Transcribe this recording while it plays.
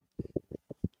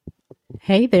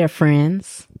Hey there,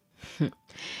 friends.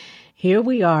 Here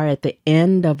we are at the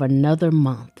end of another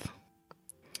month.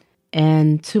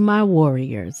 And to my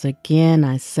warriors, again,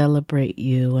 I celebrate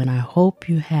you and I hope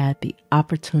you had the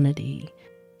opportunity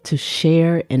to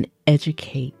share and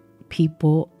educate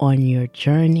people on your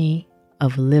journey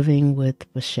of living with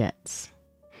Vachettes.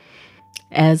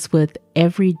 As with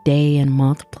every day and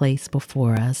month placed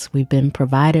before us, we've been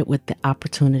provided with the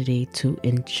opportunity to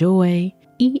enjoy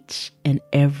each and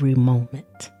every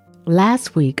moment.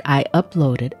 Last week, I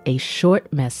uploaded a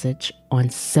short message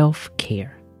on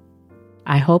self-care.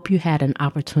 I hope you had an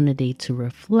opportunity to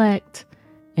reflect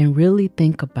and really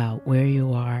think about where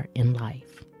you are in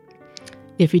life.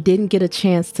 If you didn't get a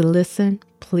chance to listen,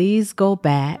 please go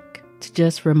back to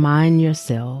just remind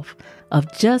yourself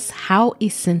of just how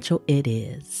essential it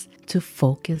is to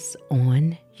focus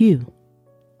on you.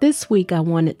 This week, I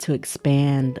wanted to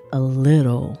expand a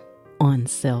little on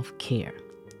self-care.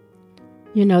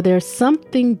 You know, there's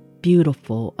something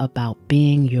beautiful about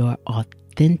being your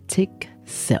authentic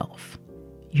self,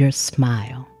 your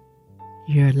smile,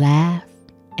 your laugh,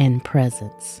 and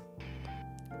presence.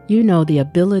 You know, the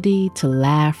ability to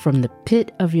laugh from the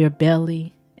pit of your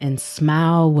belly and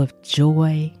smile with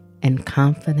joy and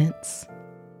confidence.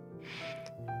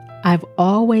 I've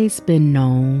always been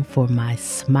known for my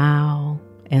smile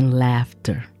and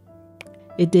laughter.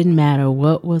 It didn't matter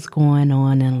what was going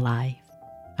on in life.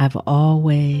 I've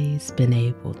always been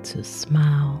able to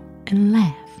smile and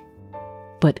laugh.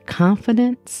 But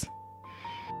confidence?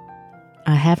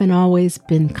 I haven't always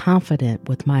been confident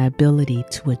with my ability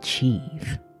to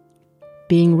achieve.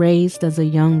 Being raised as a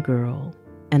young girl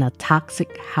in a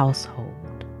toxic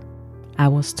household, I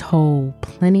was told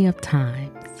plenty of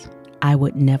times I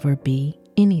would never be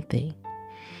anything.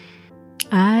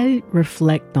 I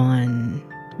reflect on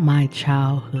my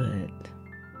childhood,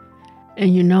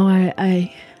 and you know,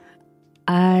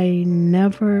 I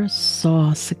never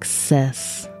saw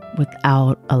success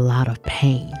without a lot of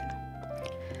pain.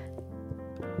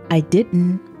 I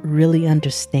didn't really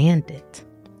understand it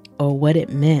or what it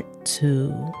meant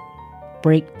to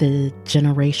break the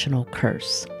generational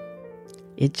curse.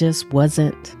 It just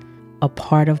wasn't a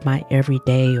part of my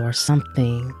everyday or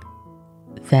something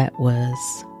that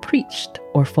was preached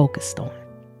or focused on.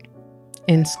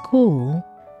 In school,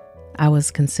 I was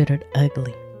considered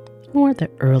ugly, more the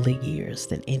early years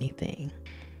than anything.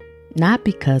 Not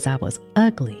because I was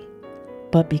ugly,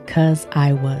 but because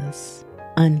I was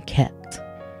unkept.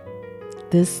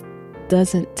 This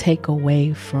doesn't take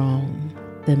away from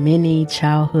the many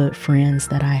childhood friends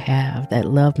that I have that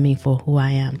love me for who I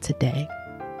am today.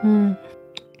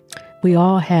 We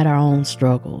all had our own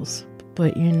struggles,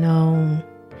 but you know,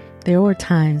 there were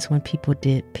times when people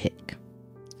did pick.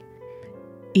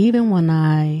 Even when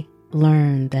I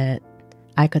learned that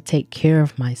I could take care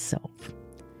of myself,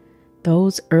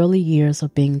 those early years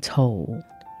of being told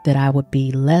that I would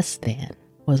be less than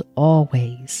was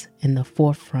always in the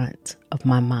forefront of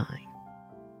my mind.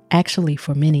 Actually,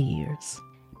 for many years.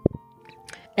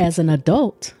 As an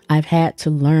adult, I've had to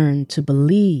learn to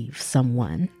believe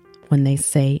someone when they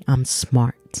say I'm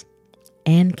smart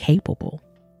and capable,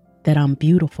 that I'm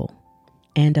beautiful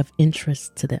and of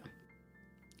interest to them.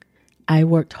 I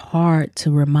worked hard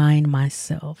to remind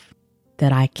myself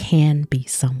that I can be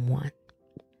someone,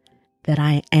 that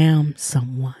I am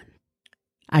someone.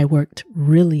 I worked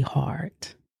really hard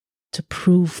to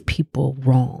prove people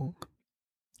wrong,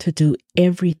 to do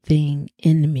everything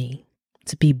in me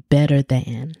to be better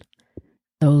than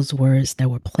those words that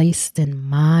were placed in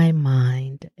my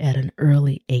mind at an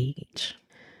early age.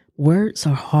 Words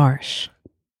are harsh.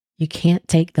 You can't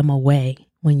take them away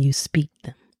when you speak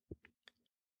them.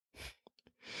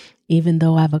 Even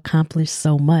though I've accomplished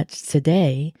so much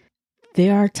today,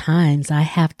 there are times I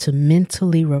have to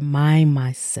mentally remind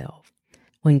myself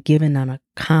when given an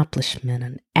accomplishment,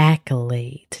 an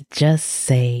accolade, to just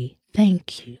say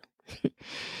thank you.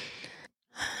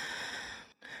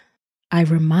 I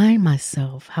remind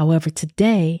myself, however,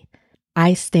 today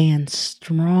I stand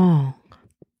strong,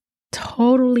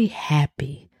 totally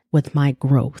happy with my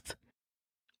growth.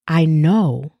 I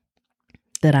know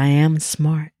that I am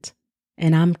smart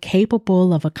and I'm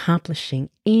capable of accomplishing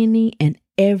any and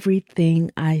everything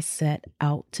I set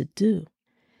out to do.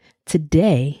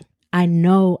 Today, I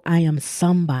know I am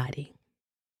somebody.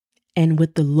 And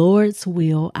with the Lord's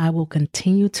will, I will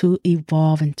continue to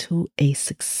evolve into a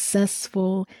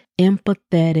successful,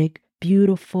 empathetic,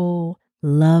 beautiful,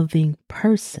 loving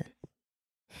person.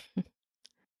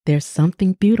 There's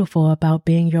something beautiful about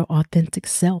being your authentic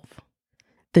self.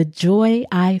 The joy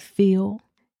I feel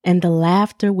and the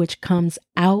laughter which comes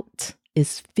out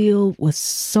is filled with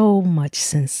so much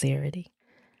sincerity.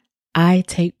 I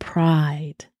take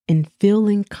pride in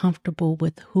feeling comfortable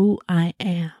with who I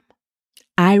am.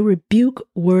 I rebuke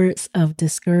words of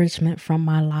discouragement from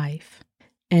my life,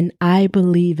 and I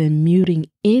believe in muting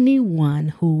anyone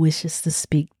who wishes to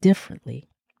speak differently.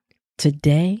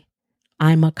 Today,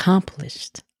 I'm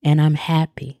accomplished and I'm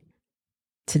happy.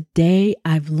 Today,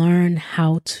 I've learned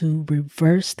how to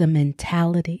reverse the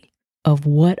mentality of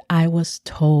what I was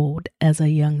told as a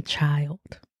young child.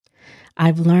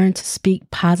 I've learned to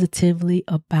speak positively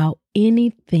about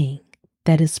anything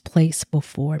that is placed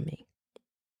before me.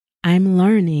 I'm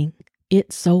learning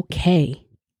it's okay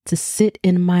to sit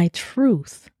in my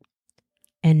truth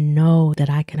and know that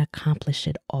I can accomplish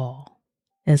it all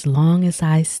as long as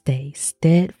I stay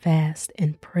steadfast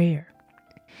in prayer.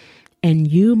 And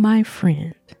you, my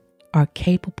friend, are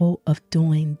capable of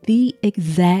doing the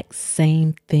exact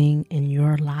same thing in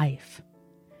your life.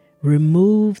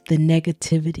 Remove the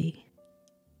negativity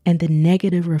and the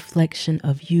negative reflection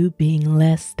of you being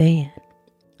less than.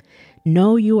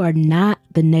 No, you are not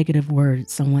the negative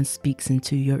words someone speaks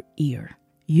into your ear.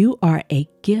 You are a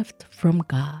gift from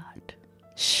God,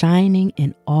 shining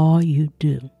in all you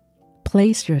do.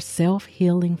 Place your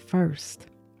self-healing first.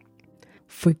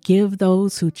 Forgive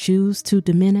those who choose to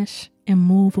diminish and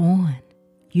move on.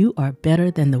 You are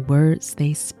better than the words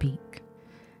they speak.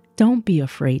 Don't be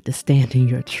afraid to stand in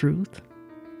your truth.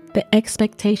 The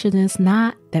expectation is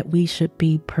not that we should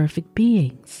be perfect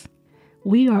beings.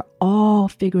 We are all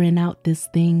figuring out this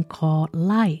thing called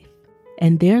life,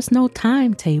 and there's no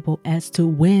timetable as to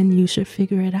when you should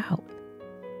figure it out.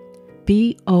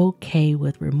 Be okay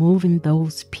with removing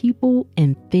those people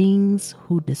and things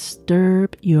who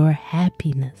disturb your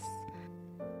happiness.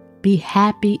 Be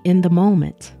happy in the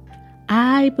moment.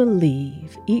 I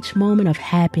believe each moment of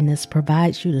happiness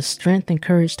provides you the strength and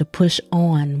courage to push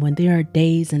on when there are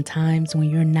days and times when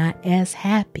you're not as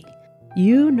happy.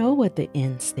 You know what the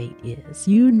end state is.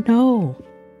 You know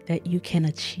that you can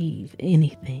achieve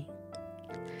anything.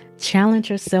 Challenge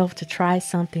yourself to try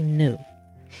something new,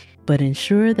 but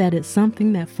ensure that it's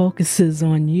something that focuses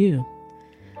on you.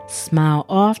 Smile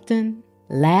often,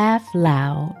 laugh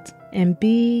loud, and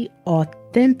be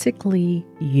authentically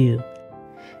you.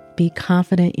 Be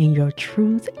confident in your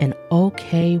truth and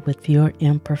okay with your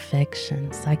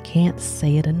imperfections. I can't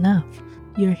say it enough.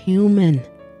 You're human.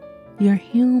 You're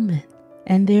human.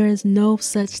 And there is no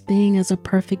such thing as a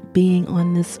perfect being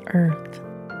on this earth.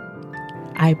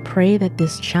 I pray that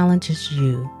this challenges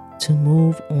you to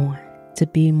move on, to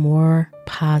be more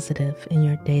positive in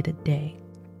your day-to-day,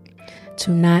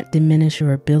 to not diminish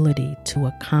your ability to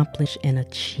accomplish and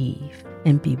achieve,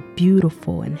 and be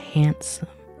beautiful and handsome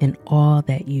in all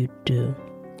that you do.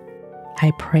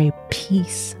 I pray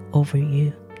peace over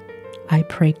you. I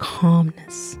pray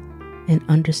calmness and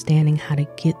understanding how to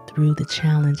get through the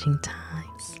challenging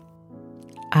times.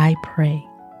 I pray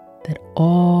that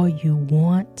all you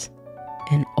want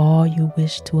and all you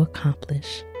wish to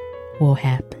accomplish will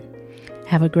happen.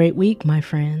 Have a great week, my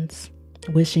friends.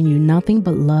 Wishing you nothing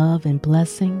but love and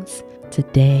blessings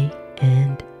today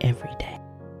and every day.